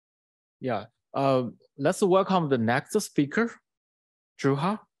Yeah, let's welcome the next speaker,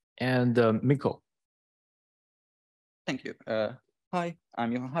 Juha and Mikko. Thank you. Hi,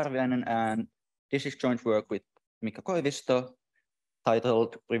 I'm Juha Harviainen, and this is joint work with Mikko Koivisto,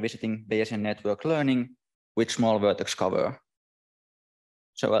 titled Revisiting Bayesian Network Learning with Small Vertex Cover.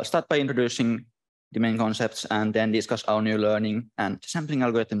 So I'll start by introducing the main concepts and then discuss our new learning and sampling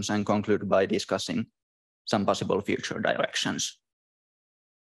algorithms and conclude by discussing some possible future directions.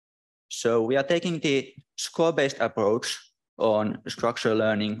 So we are taking the score-based approach on structural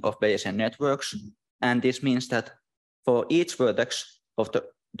learning of Bayesian networks. And this means that for each vertex of the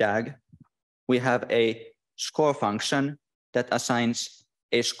DAG, we have a score function that assigns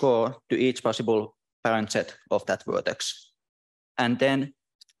a score to each possible parent set of that vertex. And then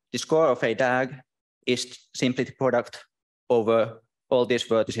the score of a DAG is simply the product over all these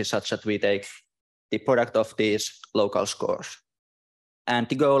vertices such that we take the product of these local scores. And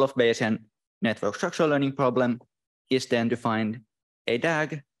the goal of Bayesian network structural learning problem is then to find a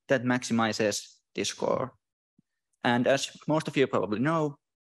DAG that maximizes the score. And as most of you probably know,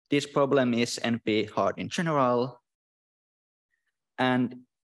 this problem is NP hard in general. And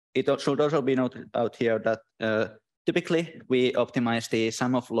it should also be noted out here that typically we optimize the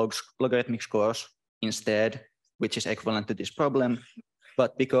sum of logarithmic scores instead, which is equivalent to this problem.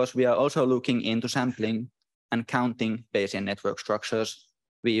 But because we are also looking into sampling and counting Bayesian network structures,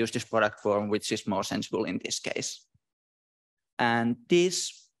 we use this product form, which is more sensible in this case. And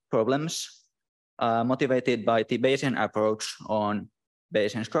these problems are motivated by the Bayesian approach on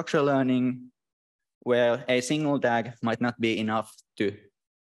Bayesian structural learning, where a single DAG might not be enough to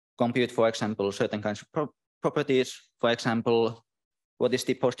compute, for example, certain kinds of properties. For example, what is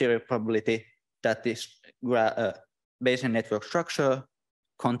the posterior probability that this Bayesian network structure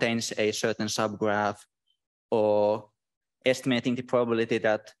contains a certain subgraph, or estimating the probability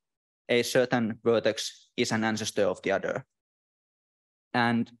that a certain vertex is an ancestor of the other.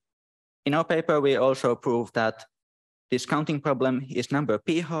 And in our paper, we also prove that this counting problem is number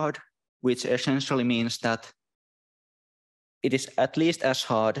p hard, which essentially means that it is at least as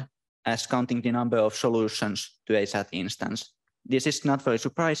hard as counting the number of solutions to a SAT instance. This is not very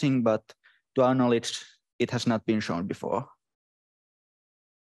surprising, but to our knowledge, it has not been shown before.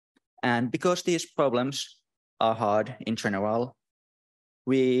 And because these problems are hard in general,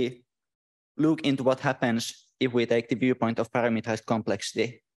 we look into what happens if we take the viewpoint of parameterized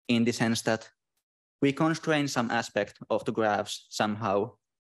complexity, in the sense that we constrain some aspect of the graphs somehow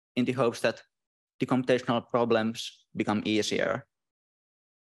in the hopes that the computational problems become easier.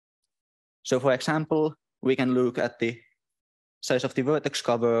 So for example, we can look at the size of the vertex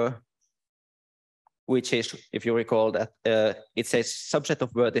cover, which is, if you recall, that it's a subset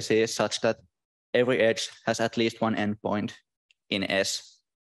of vertices such that every edge has at least one endpoint in S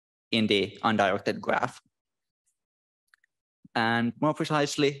in the undirected graph. And more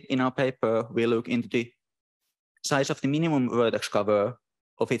precisely, in our paper, we look into the size of the minimum vertex cover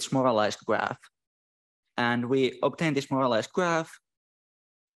of its moralized graph. And we obtain this moralized graph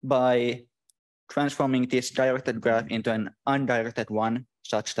by transforming this directed graph into an undirected one,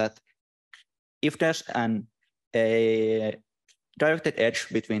 such that if there's a directed edge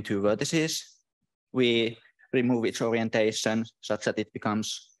between two vertices, we remove its orientation such that it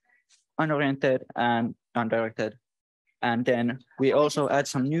becomes unoriented and undirected. And then we also add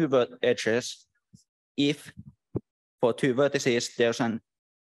some new edges if for two vertices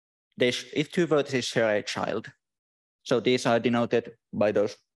if two vertices share a child. So these are denoted by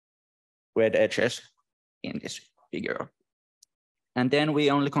those red edges in this figure. And then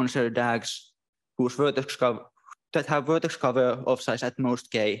we only consider DAGs whose vertex cover that have vertex cover of size at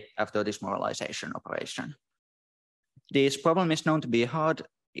most k after this moralization operation. This problem is known to be hard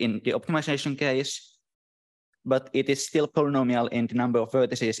in the optimization case, but it is still polynomial in the number of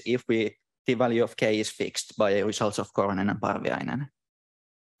vertices if the value of k is fixed by results of Korhonen and Parviainen.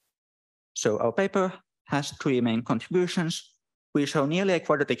 So our paper has three main contributions. We show nearly a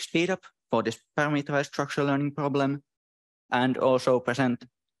quadratic speedup for this parameterized structural learning problem, and also present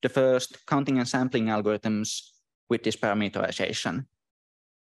the first counting and sampling algorithms with this parameterization.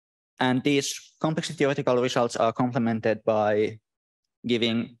 And these complexity theoretical results are complemented by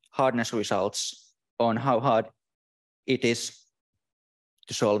giving hardness results on how hard it is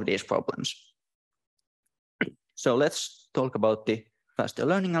to solve these problems. So let's talk about the faster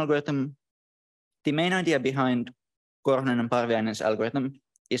learning algorithm. The main idea behind Korhonen and Parviainen's algorithm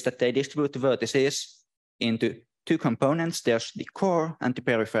is that they distribute the vertices into two components. There's the core and the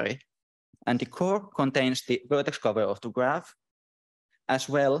periphery. And the core contains the vertex cover of the graph, as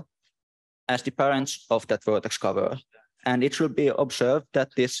well as the parents of that vertex cover. And it should be observed that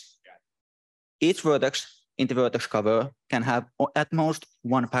this each vertex in the vertex cover can have at most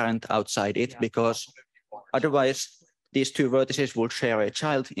one parent outside it, because otherwise these two vertices would share a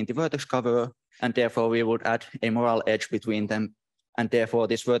child in the vertex cover, and therefore we would add a moral edge between them, and therefore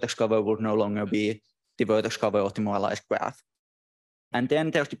this vertex cover would no longer be the vertex cover of the moralized graph. And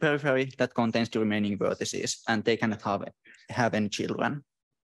then there's the periphery that contains the remaining vertices, and they cannot have any children.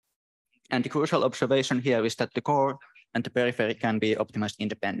 And the crucial observation here is that the core and the periphery can be optimized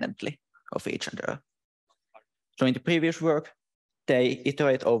independently of each other. So in the previous work, they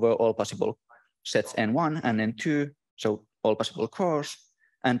iterate over all possible sets N1 and N2, so all possible cores,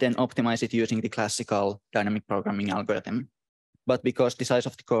 and then optimize it using the classical dynamic programming algorithm. But because the size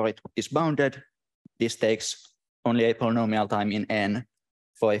of the core is bounded, this takes only a polynomial time in N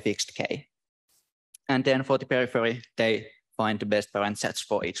for a fixed K. And then for the periphery, they find the best parent sets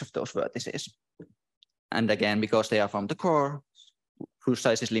for each of those vertices. And again, because they are from the core, whose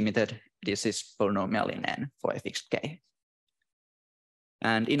size is limited, this is polynomial in N for a fixed K.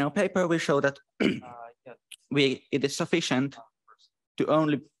 And in our paper, we show that it is sufficient to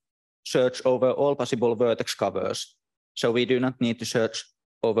only search over all possible vertex covers. So we do not need to search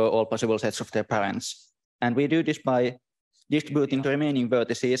over all possible sets of their parents. And we do this by distributing the remaining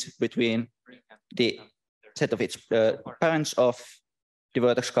vertices between the set of its parents of the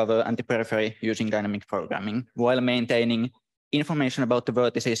vertex cover and the periphery using dynamic programming, while maintaining information about the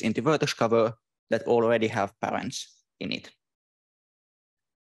vertices in the vertex cover that already have parents in it.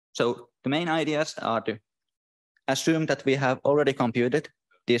 So the main ideas are to assume that we have already computed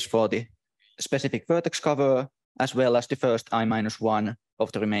this for the specific vertex cover, as well as the first I-1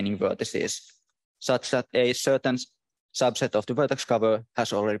 of the remaining vertices, such that a certain subset of the vertex cover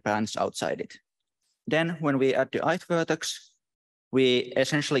has already parents outside it. Then when we add the ith vertex, we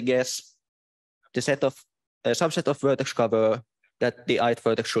essentially guess the set of a subset of vertex cover that the ith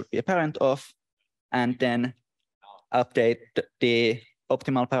vertex should be a parent of, and then update the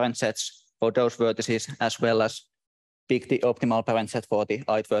optimal parent sets for those vertices, as well as pick the optimal parent set for the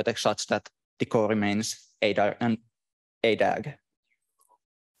ith vertex such that the core remains a DAG.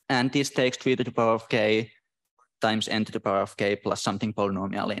 And this takes 3 to the power of k times n to the power of k plus something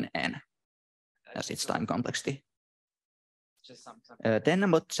polynomial in n as its time complexity. Then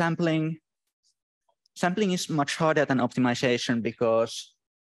about sampling. Sampling is much harder than optimization because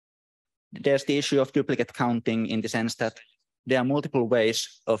there's the issue of duplicate counting, in the sense that there are multiple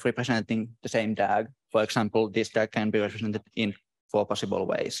ways of representing the same DAG. For example, this DAG can be represented in 4 possible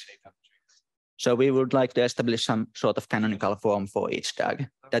ways. So we would like to establish some sort of canonical form for each DAG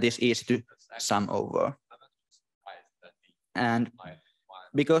that is easy to sum over. And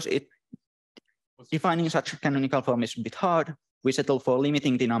because defining such a canonical form is a bit hard, we settle for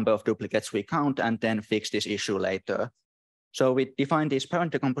limiting the number of duplicates we count and then fix this issue later. So we define these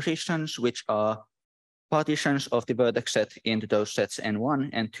parent decompositions, which are partitions of the vertex set into those sets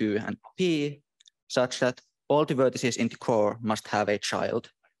N1, N2, and P, such that all the vertices in the core must have a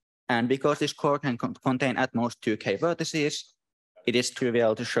child. And because this core can contain at most 2k vertices, it is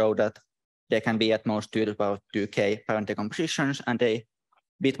trivial to show that there can be at most 2 to the power of 2k parent decompositions, and a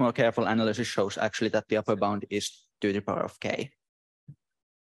bit more careful analysis shows actually that the upper bound is 2 to the power of k.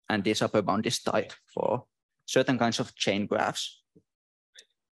 And this upper bound is tight for certain kinds of chain graphs.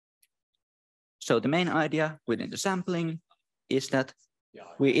 So the main idea within the sampling is that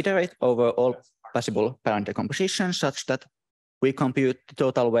we iterate over all possible parent decompositions such that we compute the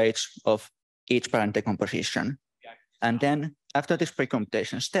total weights of each parent decomposition. And then after this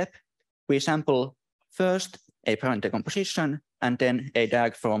pre-computation step, we sample first a parent decomposition and then a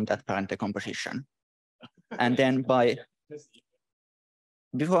DAG from that parent decomposition. And then by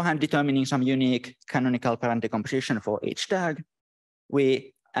beforehand determining some unique canonical parent decomposition for each DAG,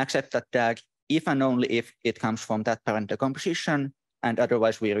 we accept that DAG if and only if it comes from that parent decomposition, and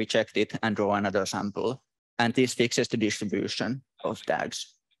otherwise we reject it and draw another sample. And this fixes the distribution of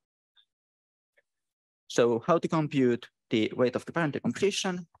DAGs. So how to compute the weight of the parent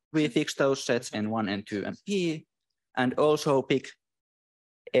decomposition? We fix those sets N1, N2, and P, and also pick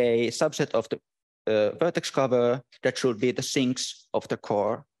a subset of the vertex cover that should be the sinks of the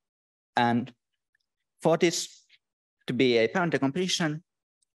core. And for this to be a parent decomposition,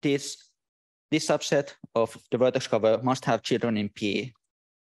 this subset of the vertex cover must have children in P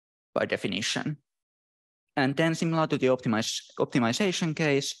by definition. And then similar to the optimization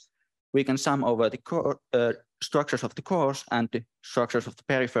case, we can sum over the core, structures of the cores and the structures of the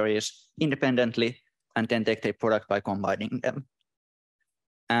peripheries independently, and then take the product by combining them.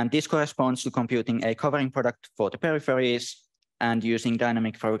 And this corresponds to computing a covering product for the peripheries and using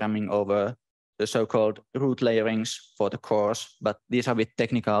dynamic programming over the so-called root layerings for the cores, but these are a bit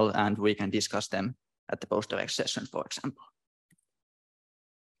technical and we can discuss them at the post-direct session, for example.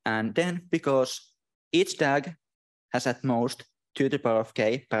 And then because each DAG has at most 2 to the power of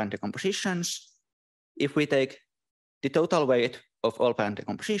k parent decompositions, if we take the total weight of all parent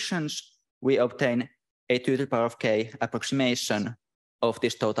decompositions, we obtain a 2 to the power of k approximation of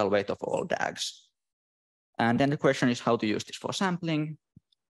this total weight of all DAGs. And then the question is how to use this for sampling.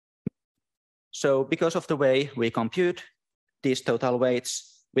 So because of the way we compute these total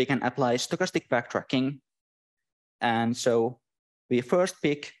weights, we can apply stochastic backtracking. And so we first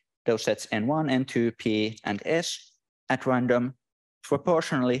pick those sets N1, N2, P, and S at random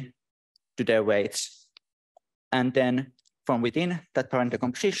proportionally to their weights. And then from within that parent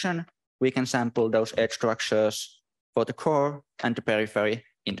decomposition, we can sample those edge structures for the core and the periphery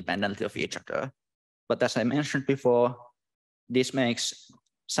independently of each other. But as I mentioned before, this makes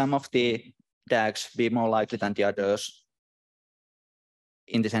some of the DAGs be more likely than the others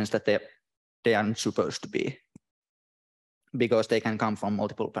in the sense that they aren't supposed to be, because they can come from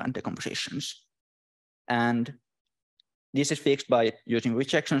multiple parent decompositions. And this is fixed by using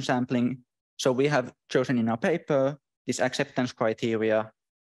rejection sampling. So we have chosen in our paper this acceptance criteria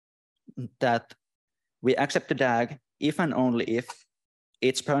that we accept the DAG if and only if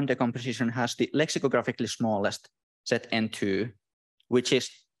its parent decomposition has the lexicographically smallest set N2, which is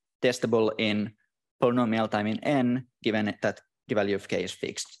testable in polynomial time in n, given that the value of k is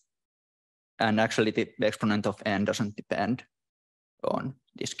fixed. And actually the exponent of n doesn't depend on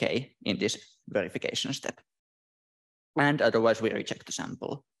this k in this verification step. And otherwise we reject the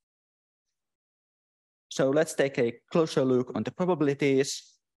sample. So let's take a closer look on the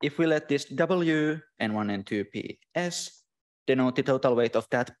probabilities. If we let this W, N1, N2, P, S denote the total weight of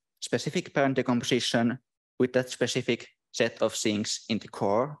that specific parent decomposition with that specific set of sinks in the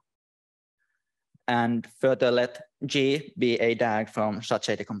core, and further let G be a DAG from such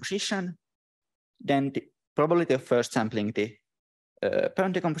a decomposition, then the probability of first sampling the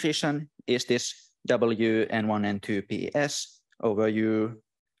parent decomposition is this W, N1, N2, P, S over U,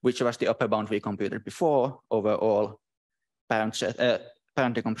 which was the upper bound we computed before over all parent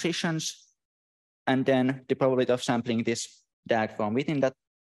decompositions. And then the probability of sampling this DAG from within that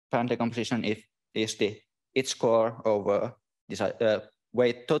parent decomposition is its core over this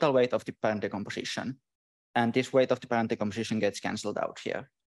total weight of the parent decomposition. And this weight of the parent decomposition gets canceled out here.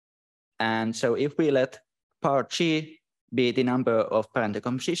 And so if we let part G be the number of parent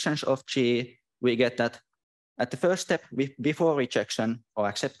decompositions of G, we get that at the first step before rejection or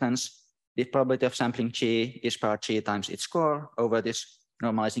acceptance, the probability of sampling G is part G times its score over this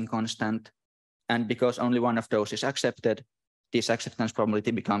normalizing constant. And because only one of those is accepted, this acceptance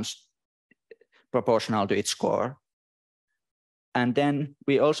probability becomes proportional to its score. And then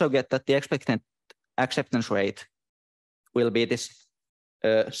we also get that the expected acceptance rate will be this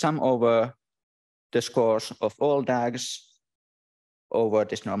sum over the scores of all DAGs over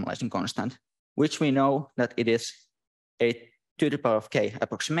this normalizing constant, which we know that it is a 2 to the power of k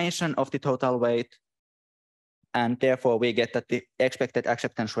approximation of the total weight. And therefore we get that the expected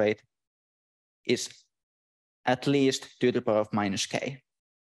acceptance rate is at least 2 to the power of minus k.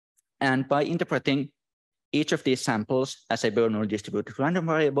 And by interpreting each of these samples as a Bernoulli distributed random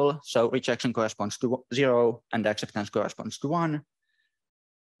variable, so rejection corresponds to 0 and acceptance corresponds to 1,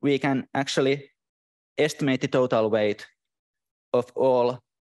 we can actually estimate the total weight of all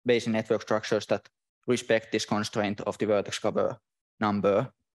Bayesian network structures that respect this constraint of the vertex-cover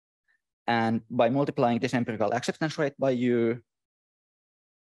number. And by multiplying this empirical acceptance rate by U,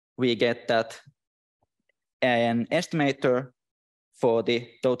 we get that an estimator for the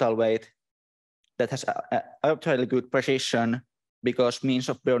total weight that has arbitrarily good precision because means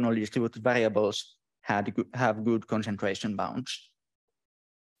of Bernoulli distributed variables have good concentration bounds.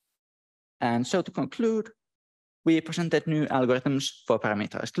 And so to conclude, we presented new algorithms for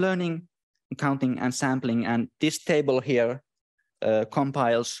parameterized learning, counting, and sampling. And this table here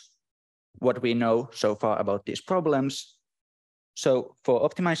compiles what we know so far about these problems. So for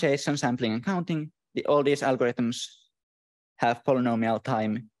optimization, sampling, and counting, all these algorithms have polynomial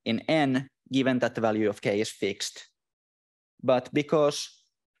time in n, given that the value of k is fixed. But because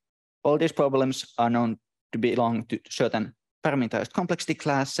all these problems are known to belong to certain parameterized complexity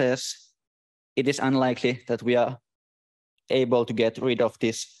classes, it is unlikely that we are able to get rid of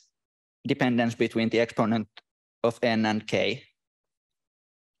this dependence between the exponent of n and k.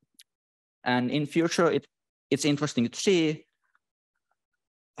 And in future, it's interesting to see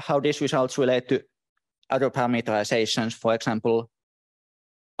how these results relate to other parameterizations. For example,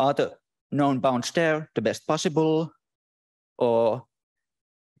 are the known bounds there the best possible? Or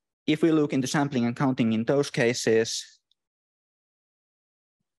if we look into sampling and counting in those cases,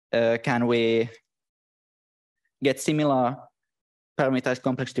 can we get similar parameterized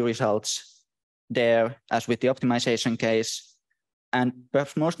complexity results there as with the optimization case? And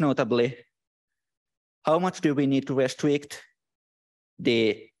perhaps most notably, how much do we need to restrict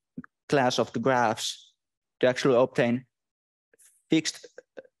the class of the graphs to actually obtain fixed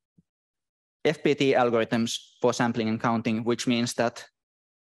FPT algorithms for sampling and counting, which means that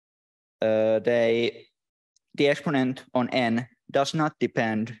the exponent on n does not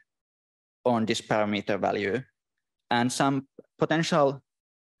depend on this parameter value. And some potential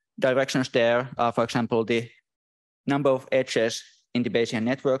directions there are, for example, the number of edges in the Bayesian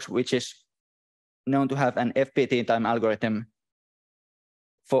networks, which is known to have an FPT time algorithm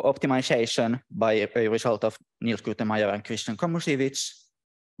for optimization by a result of Niels Gutermeyer and Christian Komosiewicz,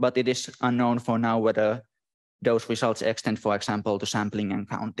 but it is unknown for now whether those results extend, for example, to sampling and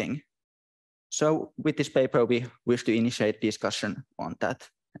counting. So with this paper, we wish to initiate discussion on that.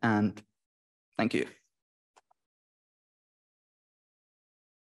 And thank you.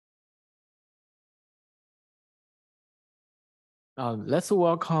 Let's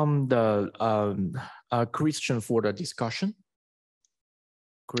welcome the Christian for the discussion.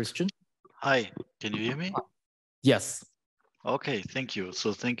 Christian. Hi, can you hear me? Yes. Okay, thank you.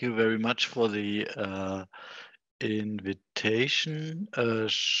 So thank you very much for the invitation.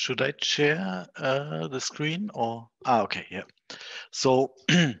 Should I share the screen or? Okay, yeah. So,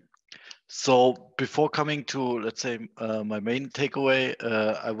 so before coming to, let's say, my main takeaway,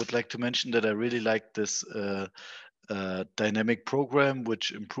 I would like to mention that I really like this dynamic program,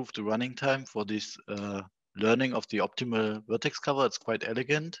 which improved the running time for this learning of the optimal vertex cover. It's quite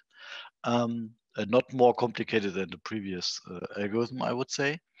elegant. Not more complicated than the previous algorithm, I would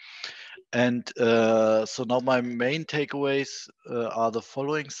say. And so now my main takeaways are the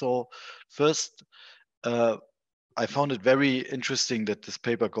following. So first, I found it very interesting that this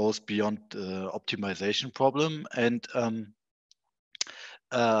paper goes beyond the optimization problem. And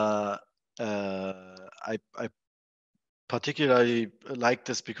I particularly like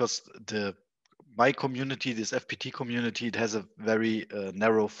this because my community, this FPT community, it has a very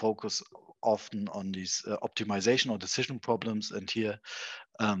narrow focus often on these optimization or decision problems. And here,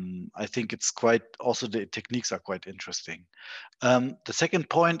 I think it's quite, also the techniques are quite interesting. The second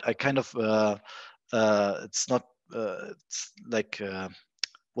point, I kind of, it's not, it's like,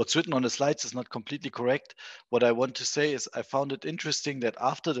 what's written on the slides is not completely correct. What I want to say is I found it interesting that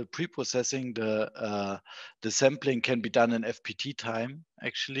after the pre-processing, the sampling can be done in FPT time,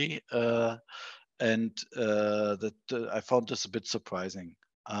 actually. And I found this a bit surprising.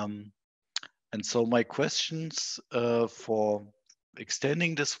 And so my questions for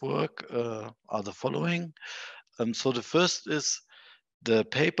extending this work are the following. So the first is the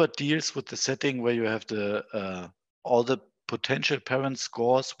paper deals with the setting where you have the all the potential parent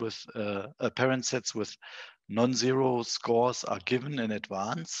scores with parent sets with non-zero scores are given in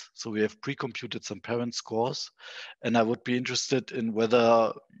advance. So we have pre-computed some parent scores. And I would be interested in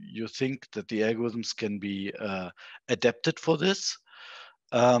whether you think that the algorithms can be adapted for this.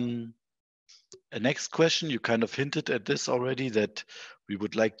 A next question, you kind of hinted at this already, that we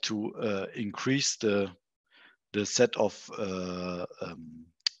would like to increase the set of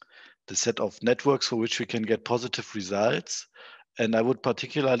networks for which we can get positive results. And I would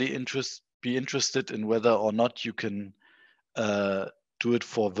particularly be interested in whether or not you can do it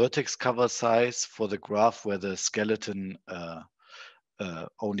for vertex cover size for the graph where the skeleton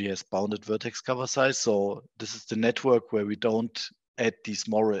only has bounded vertex cover size. So this is the network where we don't add these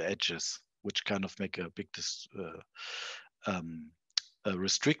moral edges, which kind of make a big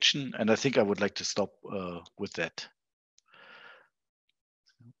restriction. And I think I would like to stop with that.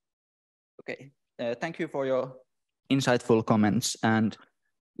 Okay, thank you for your insightful comments. And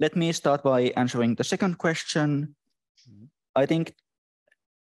let me start by answering the second question. I think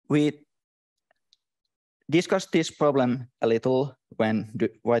we discussed this problem a little when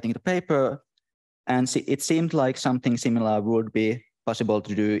writing the paper, and it seemed like something similar would be possible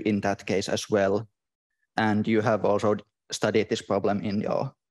to do in that case as well. And you have also studied this problem in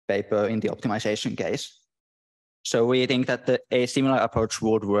your paper in the optimization case. So we think that a similar approach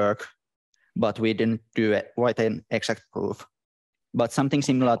would work, but we didn't write an exact proof. But something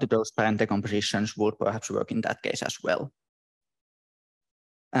similar to those parent decompositions would perhaps work in that case as well.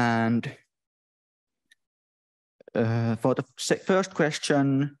 And for the first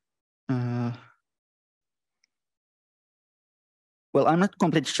question, well, I'm not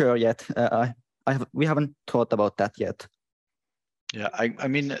completely sure yet. We haven't thought about that yet. Yeah, I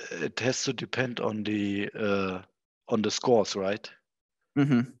mean, it has to depend on the scores, right?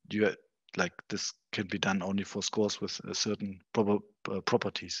 You like this can be done only for scores with a certain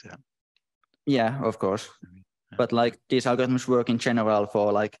properties. Yeah. Yeah, of course. But like these algorithms work in general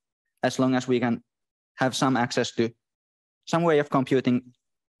for like, as long as we can have some access to some way of computing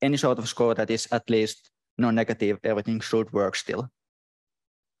any sort of score that is at least non-negative, everything should work still.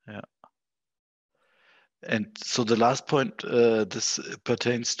 Yeah. And so the last point, this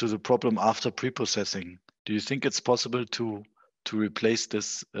pertains to the problem after preprocessing. Do you think it's possible to replace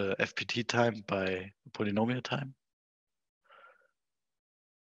this FPT time by polynomial time?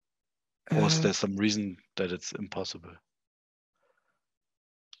 Or is there some reason that it's impossible?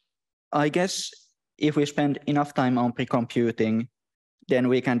 I guess if we spend enough time on pre-computing, then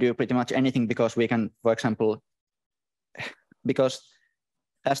we can do pretty much anything, because we can, for example, because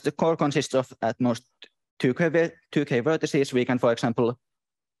as the core consists of at most 2K vertices, we can, for example,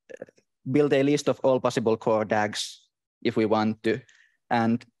 build a list of all possible core DAGs if we want to,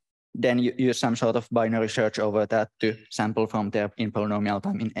 and then use some sort of binary search over that to sample from there in polynomial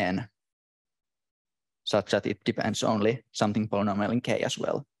time in n, such that it depends only something polynomial in k as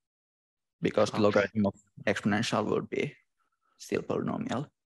well, because the logarithm of exponential would be still polynomial.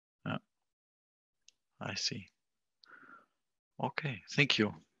 Yeah, I see. Okay, thank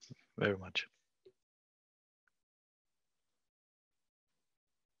you very much.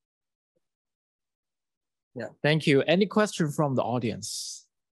 Yeah, thank you. Any question from the audience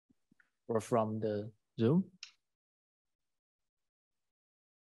or from the Zoom?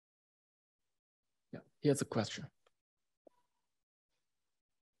 Yeah, here's a question.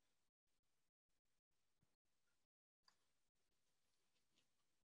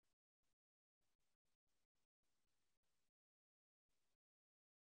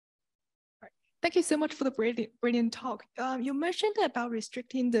 Thank you so much for the brilliant talk. You mentioned about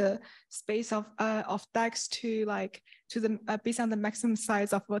restricting the space of DAGs to based on the maximum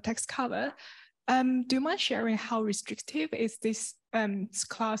size of vertex cover. Do you mind sharing how restrictive is this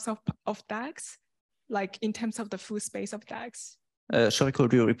class of DAGs, like in terms of the full space of DAGs? Sorry,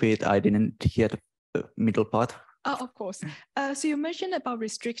 could you repeat? I didn't hear the middle part. Oh, of course. So you mentioned about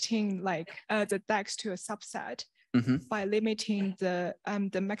restricting the DAGs to a subset. By limiting the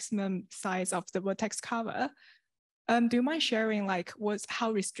maximum size of the vertex cover. Do you mind sharing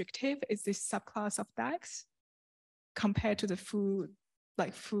how restrictive is this subclass of DAGs compared to the full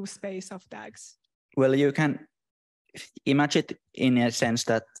space of DAGs? Well, you can imagine it in a sense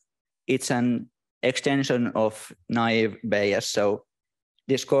that it's an extension of naive Bayes. So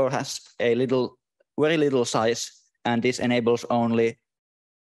this core has a very little size, and this enables only,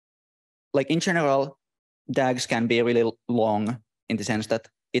 in general, DAGs can be really long in the sense that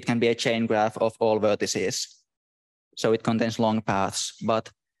it can be a chain graph of all vertices. So it contains long paths.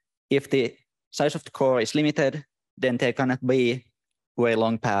 But if the size of the core is limited, then there cannot be very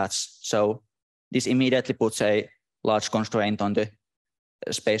long paths. So this immediately puts a large constraint on the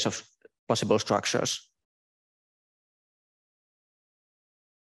space of possible structures.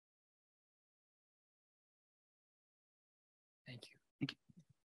 Thank you.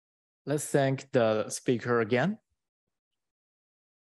 Let's thank the speaker again.